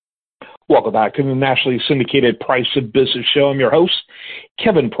Welcome back to the nationally syndicated Price of Business show. I'm your host,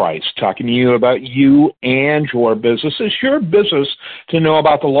 Kevin Price, talking to you about you and your business. It's your business to know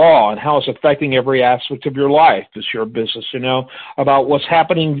about the law and how it's affecting every aspect of your life. It's your business to know about what's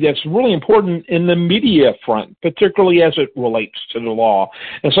happening that's really important in the media front, particularly as it relates to the law.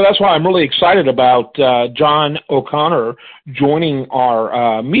 And so that's why I'm really excited about John O'Connor joining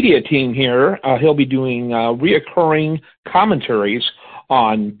our media team here. He'll be doing reoccurring commentaries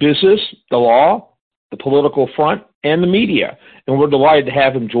on business, the law, the political front, and the media. And we're delighted to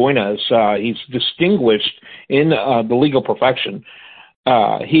have him join us. He's distinguished in the legal profession.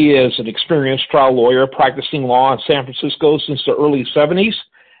 He is an experienced trial lawyer practicing law in San Francisco since the early 70s.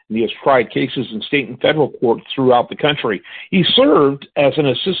 And he has tried cases in state and federal courts throughout the country. He served as an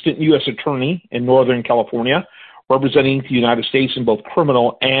assistant U.S. attorney in Northern California, representing the United States in both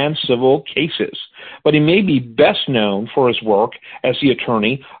criminal and civil cases. But he may be best known for his work as the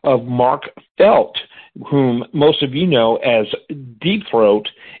attorney of Mark Felt, whom most of you know as Deep Throat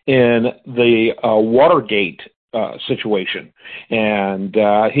in the Watergate situation. And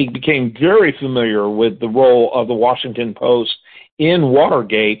he became very familiar with the role of the Washington Post in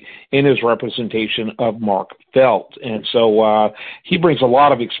Watergate in his representation of Mark Felt. And so he brings a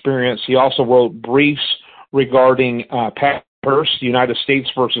lot of experience. He also wrote briefs regarding Patty Hearst, the United States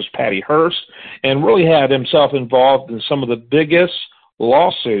versus Patty Hearst, and really had himself involved in some of the biggest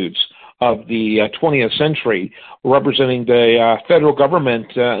lawsuits of the 20th century, representing the federal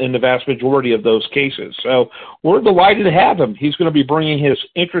government in the vast majority of those cases. So we're delighted to have him. He's going to be bringing his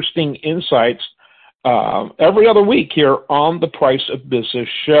interesting insights every other week here on the Price of Business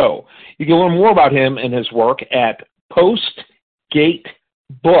show. You can learn more about him and his work at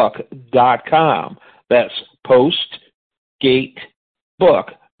postgatebook.com. That's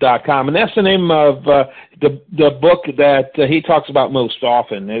postgatebook.com. And that's the name of the book that he talks about most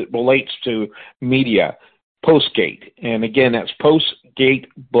often. It relates to media, Postgate. And again, that's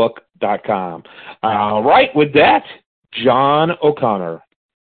postgatebook.com. All right, with that, John O'Connor.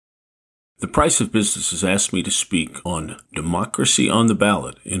 The Price of Business has asked me to speak on democracy on the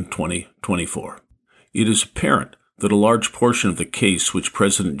ballot in 2024. It is apparent that a large portion of the case which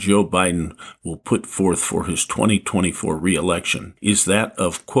President Joe Biden will put forth for his 2024 re-election is that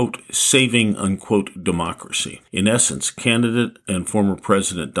of, quote, saving, unquote, democracy. In essence, candidate and former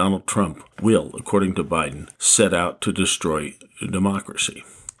President Donald Trump will, according to Biden, set out to destroy democracy.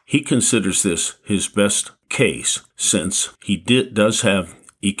 He considers this his best case since he does have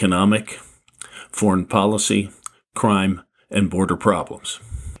economic, foreign policy, crime, and border problems.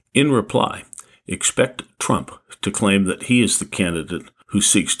 In reply, expect Trump to claim that he is the candidate who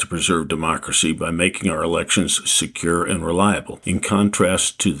seeks to preserve democracy by making our elections secure and reliable, in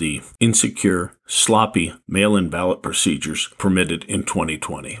contrast to the insecure, sloppy mail-in ballot procedures permitted in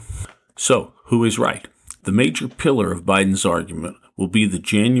 2020. So, who is right? The major pillar of Biden's argument will be the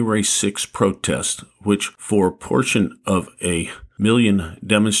January 6 protest, which for a portion of 1 million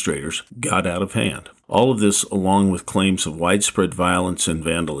demonstrators got out of hand. All of this, along with claims of widespread violence and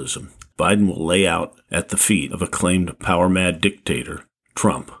vandalism, Biden will lay out at the feet of acclaimed power-mad dictator,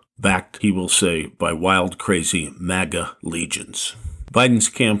 Trump, backed, he will say, by wild, crazy MAGA legions. Biden's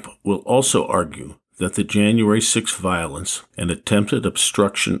camp will also argue that the January 6 violence and attempted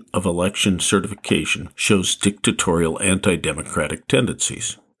obstruction of election certification shows dictatorial anti-democratic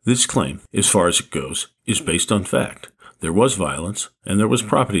tendencies. This claim, as far as it goes, is based on fact. There was violence and there was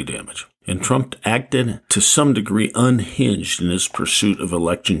property damage. And Trump acted to some degree unhinged in his pursuit of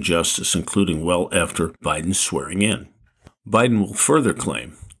election justice, including well after Biden's swearing in. Biden will further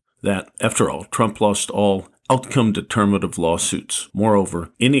claim that, after all, Trump lost all outcome-determinative lawsuits. Moreover,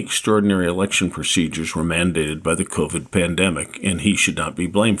 any extraordinary election procedures were mandated by the COVID pandemic, and he should not be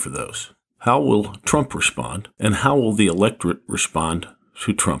blamed for those. How will Trump respond, and how will the electorate respond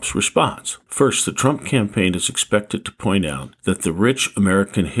to Trump's response? First, the Trump campaign is expected to point out that the rich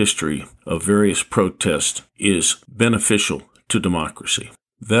American history of various protests is beneficial to democracy.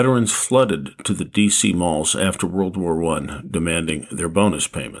 Veterans flooded to the D.C. malls after World War I, demanding their bonus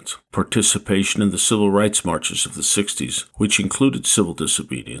payments. Participation in the civil rights marches of the 60s, which included civil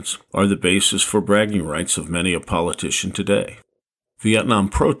disobedience, are the basis for bragging rights of many a politician today. Vietnam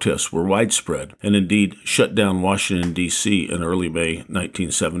protests were widespread and indeed shut down Washington, D.C. in early May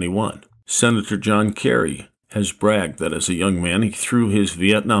 1971. Senator John Kerry has bragged that as a young man he threw his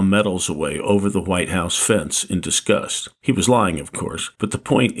Vietnam medals away over the White House fence in disgust. He was lying, of course, but the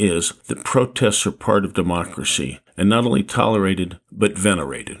point is that protests are part of democracy and not only tolerated but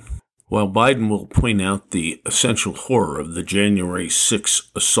venerated. While Biden will point out the essential horror of the January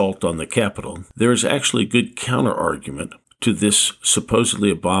 6 assault on the Capitol, there is actually good counter-argument to this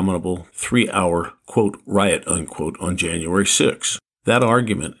supposedly abominable 3-hour, quote, riot, unquote, on January 6. That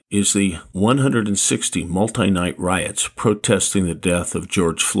argument is the 160 multi-night riots protesting the death of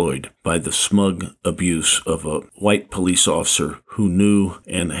George Floyd by the smug abuse of a white police officer who knew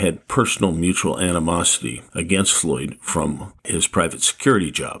and had personal mutual animosity against Floyd from his private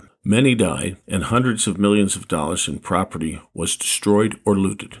security job. Many died, and hundreds of millions of dollars in property was destroyed or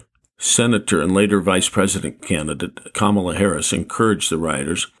looted. Senator and later Vice President candidate Kamala Harris encouraged the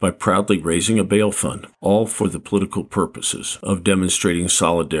rioters by proudly raising a bail fund, all for the political purposes of demonstrating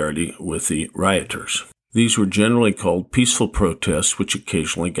solidarity with the rioters. These were generally called peaceful protests, which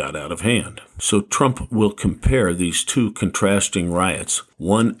occasionally got out of hand. So Trump will compare these two contrasting riots,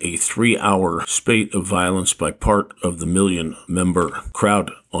 one a 3-hour spate of violence by part of the million-member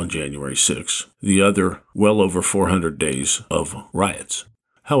crowd on January 6, the other well over 400 days of riots.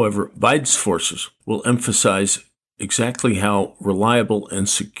 However, Biden's forces will emphasize exactly how reliable and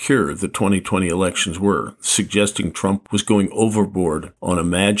secure the 2020 elections were, suggesting Trump was going overboard on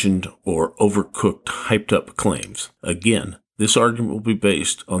imagined or overcooked, hyped-up claims. Again, this argument will be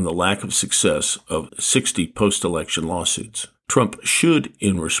based on the lack of success of 60 post-election lawsuits. Trump should,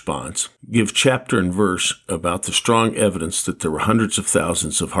 in response, give chapter and verse about the strong evidence that there were hundreds of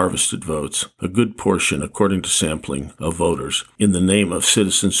thousands of harvested votes, a good portion, according to sampling, of voters, in the name of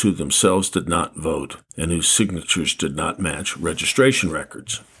citizens who themselves did not vote and whose signatures did not match registration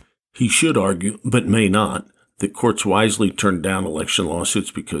records. He should argue, but may not, that courts wisely turned down election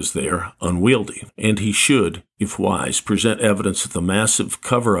lawsuits because they are unwieldy. And he should, if wise, present evidence of the massive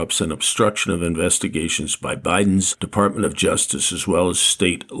cover-ups and obstruction of investigations by Biden's Department of Justice as well as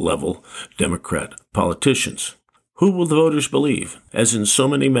state-level Democrat politicians. Who will the voters believe? As in so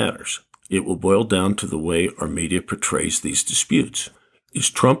many matters, it will boil down to the way our media portrays these disputes.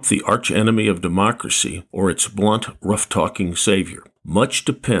 Is Trump the archenemy of democracy or its blunt, rough-talking savior? Much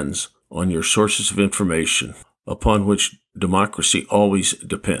depends on your sources of information, upon which democracy always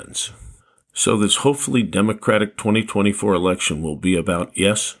depends. So this hopefully democratic 2024 election will be about,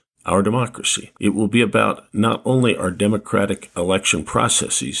 yes, our democracy. It will be about not only our democratic election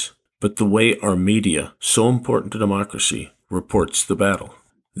processes, but the way our media, so important to democracy, reports the battle.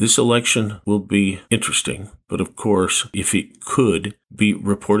 This election will be interesting, but of course, if it could be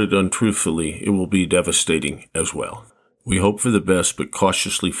reported untruthfully, it will be devastating as well. We hope for the best, but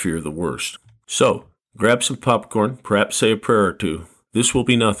cautiously fear the worst. So, grab some popcorn, perhaps say a prayer or two. This will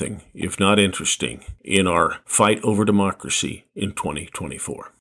be nothing, if not interesting, in our fight over democracy in 2024.